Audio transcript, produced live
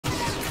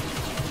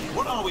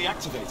What are we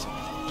activating?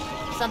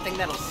 Something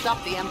that'll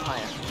stop the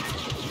Empire.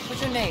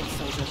 What's your name,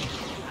 soldier?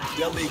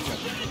 Delika.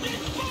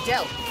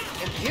 Del,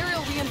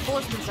 Imperial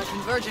reinforcements are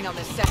converging on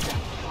this sector.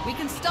 We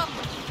can stop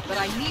them, but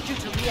I need you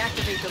to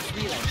reactivate those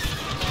relays.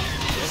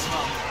 Yes,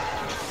 Mom.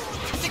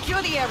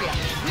 Secure the area.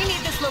 We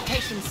need this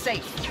location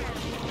safe.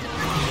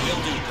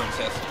 Will do,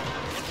 Princess.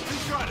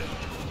 Who's got it?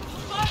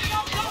 Lining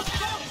up those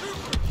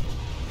stormtroopers!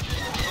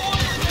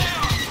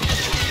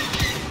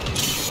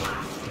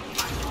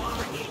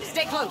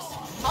 Stay close.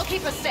 I'll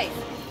keep us safe.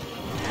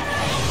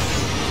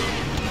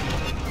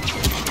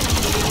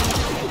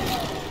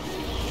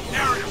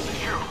 Area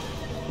secure.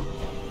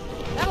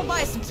 That'll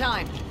buy us some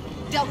time.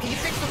 Del, can you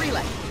fix the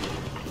relay?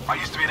 I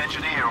used to be an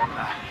engineer on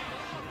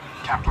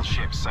capital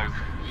ships, so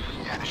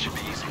yeah, this should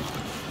be easy.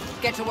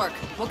 Get to work.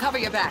 We'll cover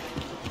your back.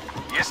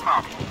 Yes,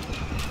 Mom.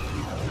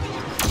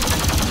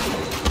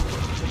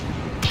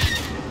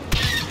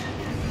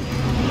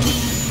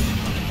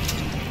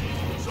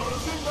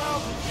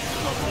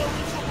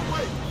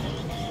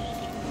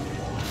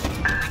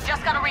 We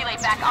just got a relay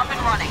back up and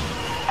running.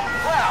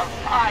 Well,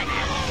 I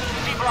did.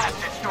 We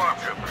blasted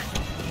stormtroopers.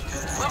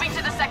 Moving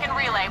to the second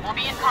relay. We'll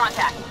be in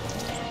contact.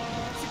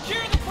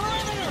 Secure the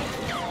perimeter!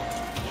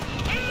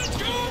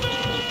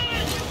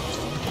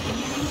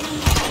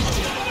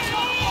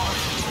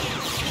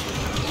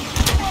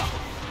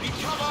 Need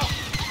cover!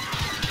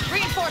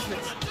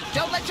 Reinforcements.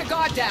 Don't let your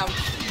guard down.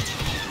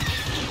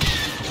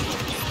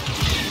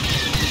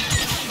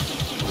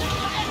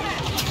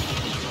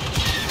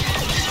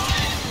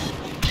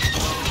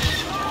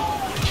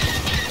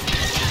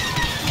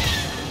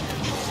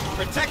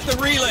 Protect the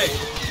relay!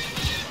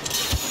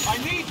 I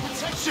need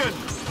protection!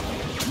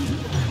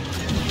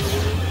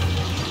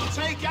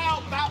 Take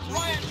out that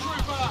riot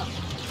trooper!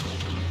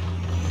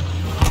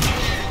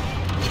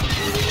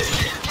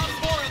 Come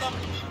more of them!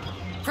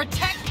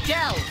 Protect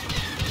Del.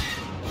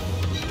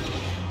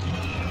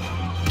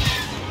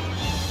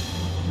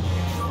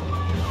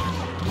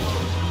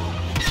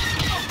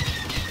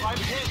 I'm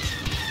hit!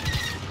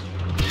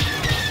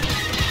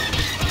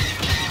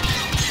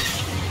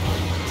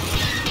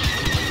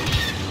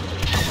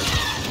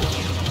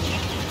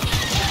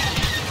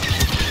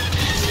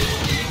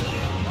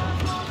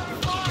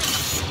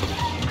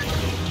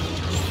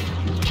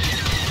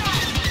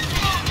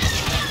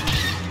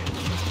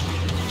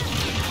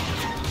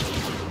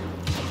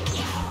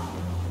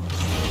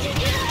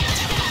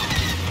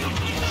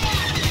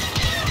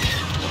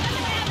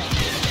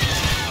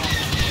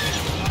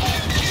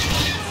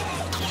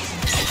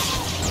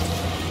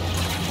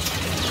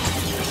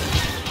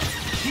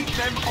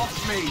 Them off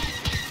me!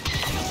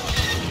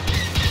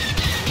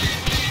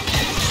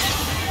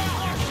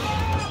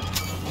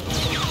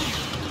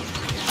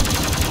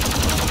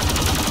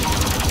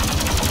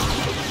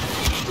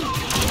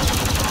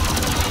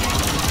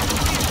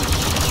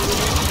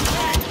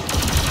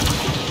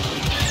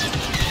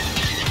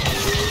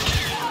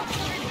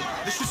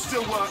 This should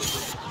still work.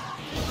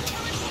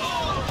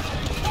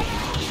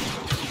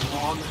 Come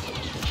on.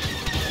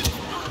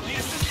 The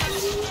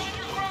assistance!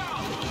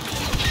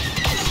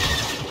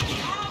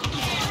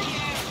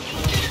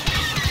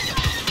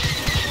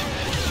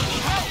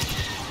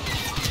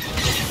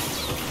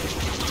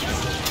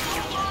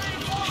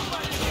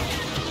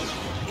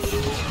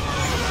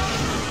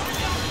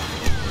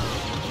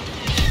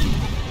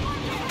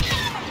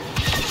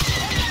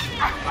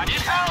 I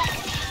need help!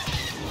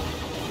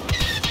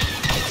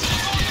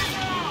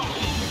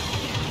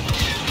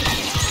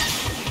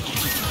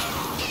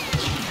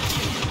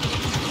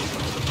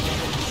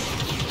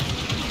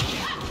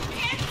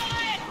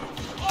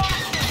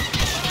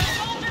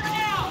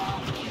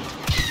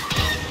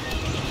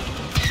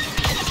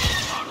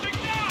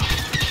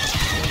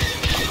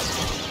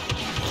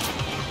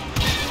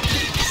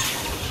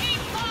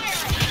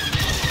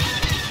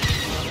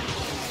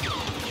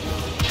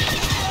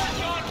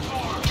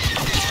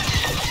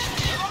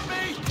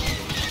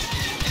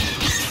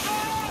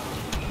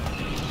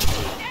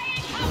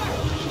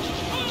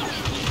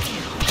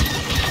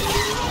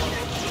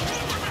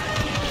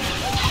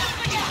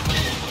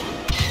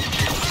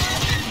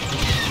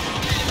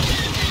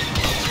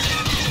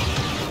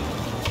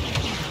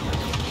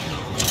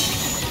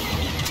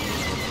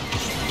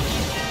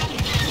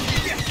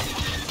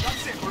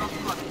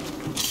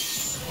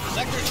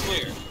 Sector's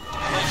clear.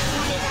 Thanks,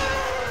 Princess.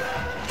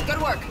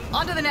 Good work.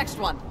 On to the next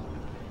one.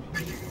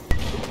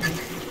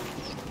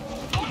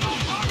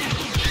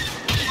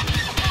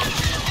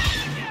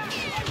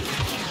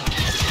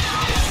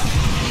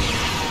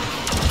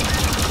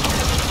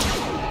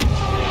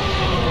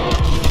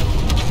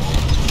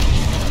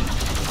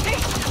 Hey,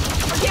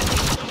 forgive me.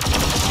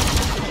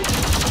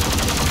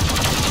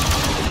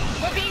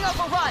 We're being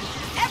overrun.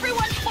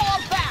 Everyone fall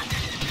back.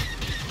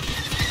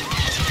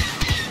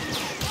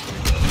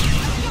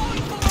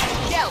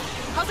 Del,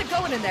 how's it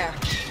going in there?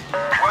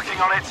 Working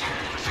on it.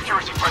 The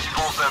security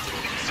protocols are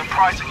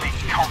surprisingly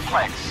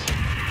complex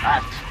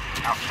and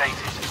outdated.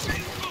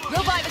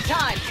 We'll buy the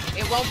time.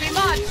 It won't be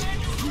much.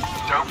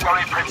 Don't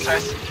worry,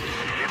 Princess.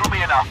 It'll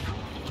be enough.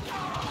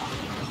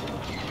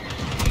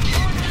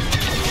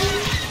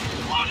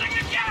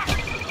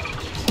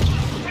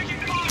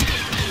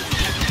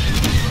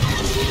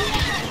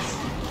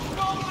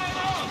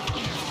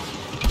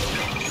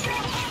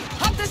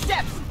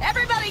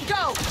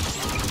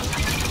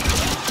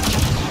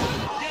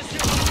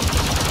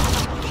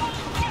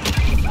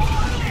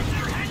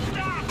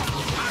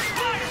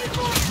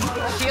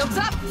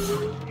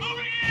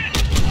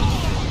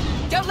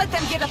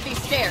 get up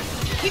these stairs.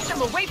 Keep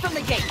them away from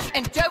the gates,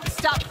 and don't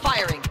stop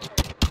firing.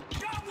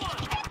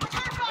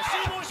 I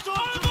see more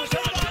stormtroopers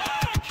headed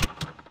back!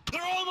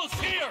 They're almost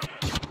here!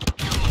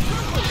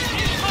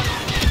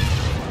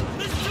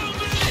 There's too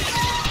many!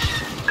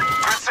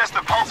 Princess, the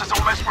pulse is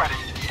almost ready.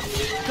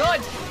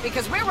 Good,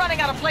 because we're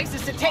running out of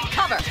places to take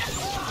cover.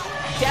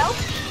 Del,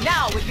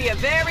 now would be a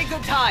very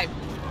good time.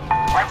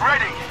 I'm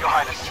ready, Your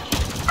Highness.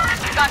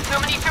 We've got too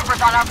many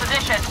troopers on our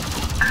position.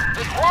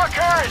 This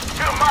walker is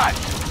too much.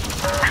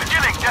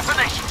 Beginning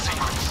detonation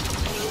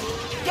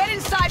sequence. Get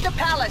inside the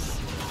palace.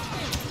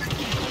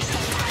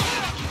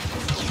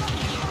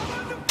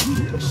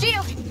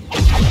 Shield!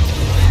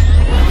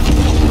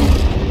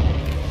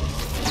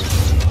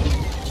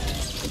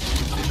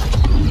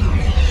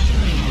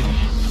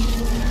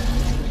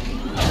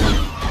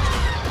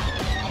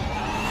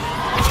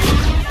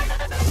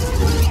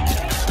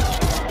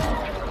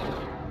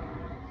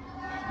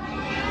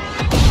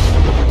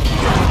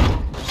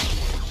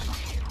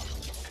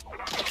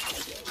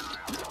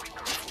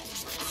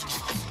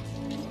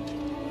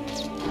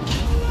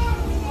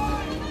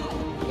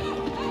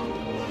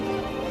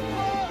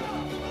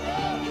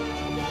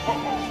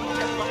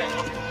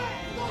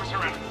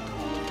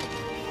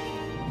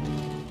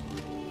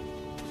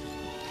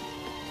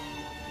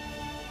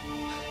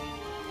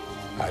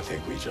 I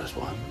think we just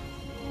won.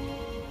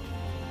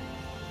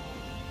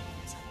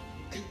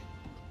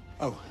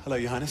 Oh, hello,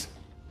 Your Highness.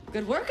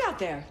 Good work out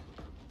there.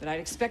 But I'd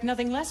expect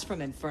nothing less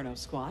from Inferno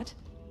Squad.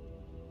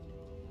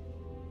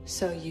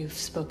 So you've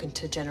spoken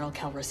to General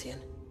Calrissian?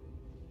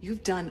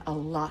 You've done a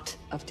lot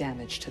of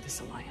damage to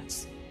this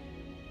alliance.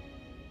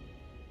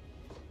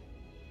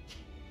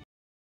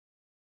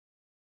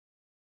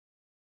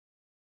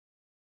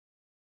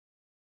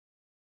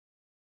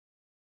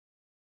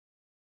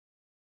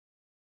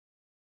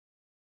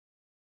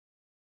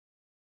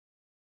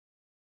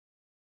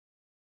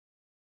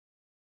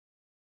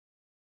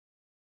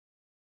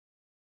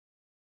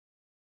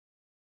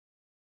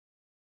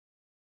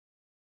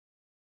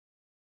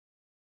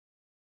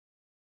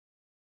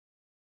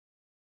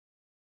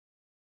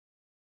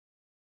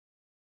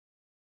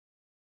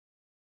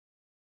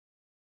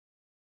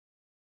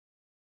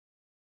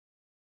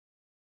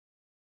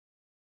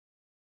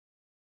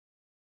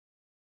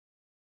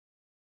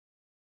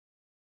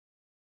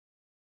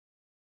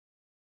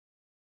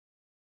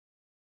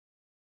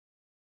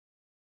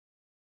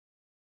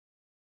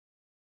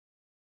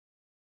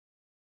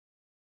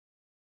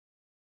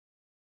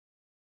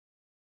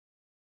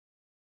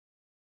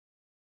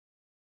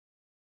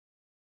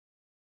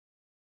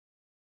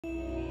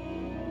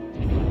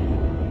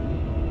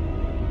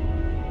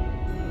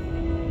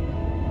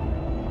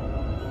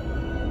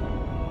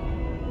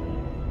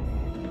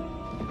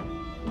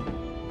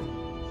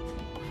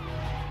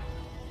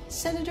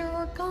 Senator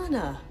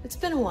Organa, it's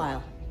been a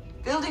while.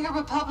 Building a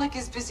republic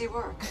is busy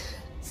work.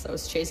 So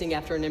is chasing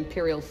after an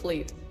Imperial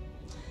fleet.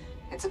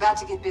 It's about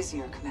to get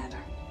busier, Commander.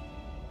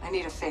 I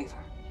need a favor.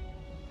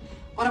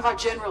 One of our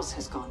generals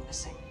has gone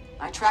missing.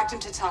 I tracked him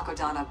to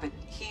Takodana, but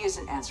he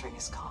isn't answering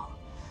his call.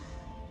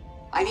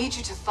 I need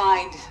you to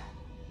find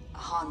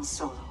Han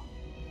Solo.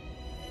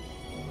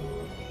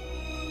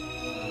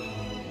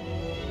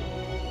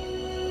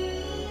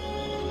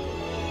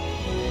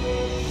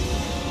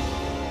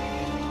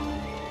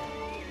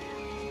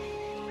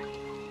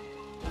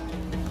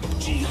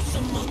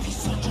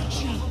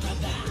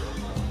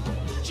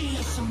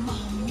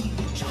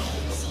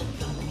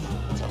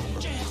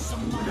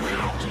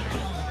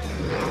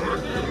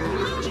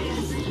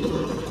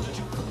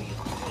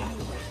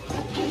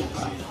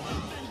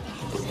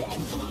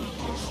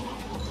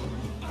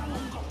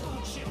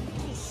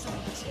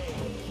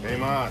 Hey,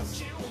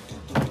 Maz.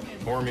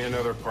 Pour me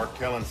another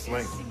Parkellen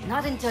sling.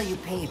 Not until you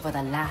pay for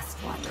the last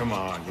one. Come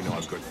on, you know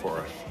I'm good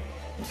for it.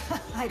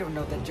 I don't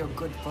know that you're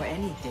good for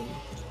anything.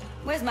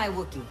 Where's my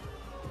Wookiee?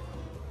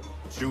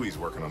 Chewie's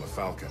working on the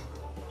Falcon.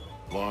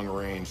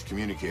 Long-range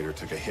communicator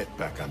took a hit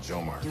back on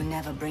Jomar. You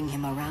never bring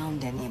him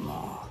around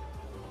anymore.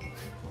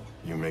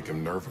 You make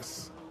him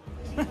nervous.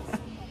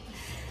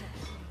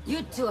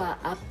 You two are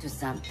up to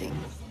something.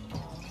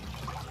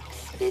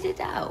 Spit it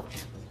out.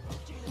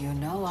 You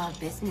know our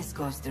business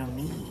goes through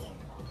me.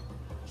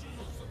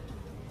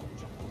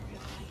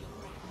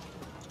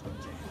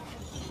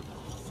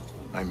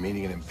 I'm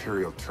meeting an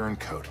Imperial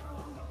turncoat.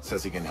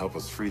 Says he can help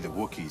us free the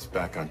Wookiees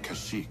back on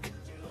Kashyyyk.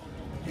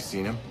 You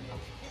seen him?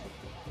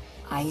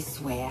 I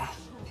swear,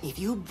 if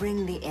you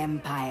bring the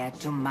Empire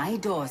to my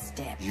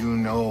doorstep... You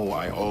know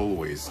I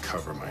always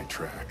cover my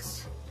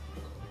tracks.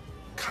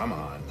 Come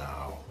on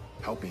now.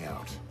 Help me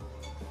out.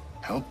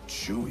 Help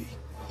Chewie.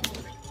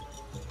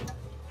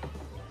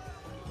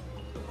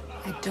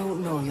 I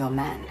don't know your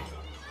man,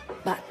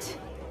 but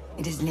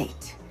it is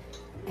late,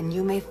 and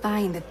you may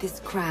find that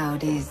this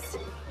crowd is...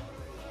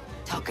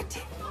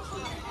 talkative.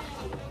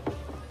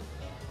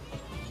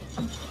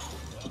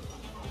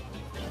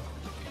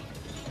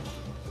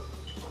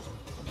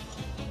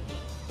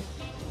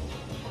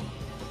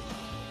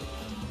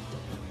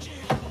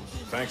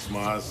 Thanks,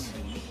 Maz.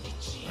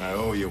 I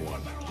owe you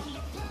one.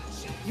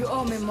 You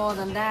owe me more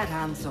than that,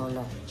 Han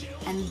Solo.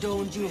 And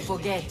don't you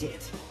forget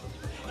it.